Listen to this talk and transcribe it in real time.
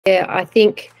Yeah, I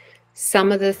think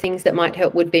some of the things that might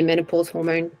help would be menopause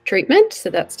hormone treatment. So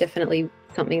that's definitely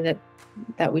something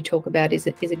that we talk about is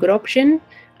a good option.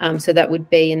 So that would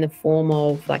be in the form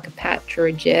of like a patch or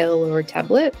a gel or a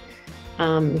tablet.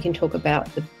 We can talk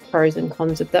about the pros and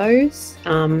cons of those.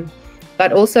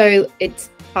 But also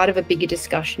it's part of a bigger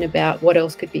discussion about what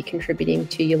else could be contributing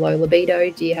to your low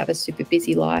libido. Do you have a super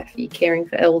busy life? Are you caring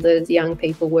for elders, young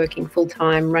people, working full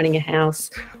time, running a house?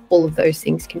 All of those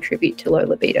things contribute to low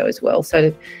libido as well.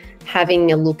 So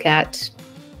having a look at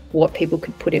what people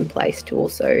could put in place to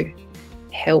also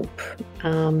help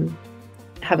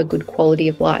have a good quality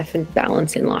of life and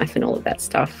balance in life and all of that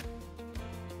stuff.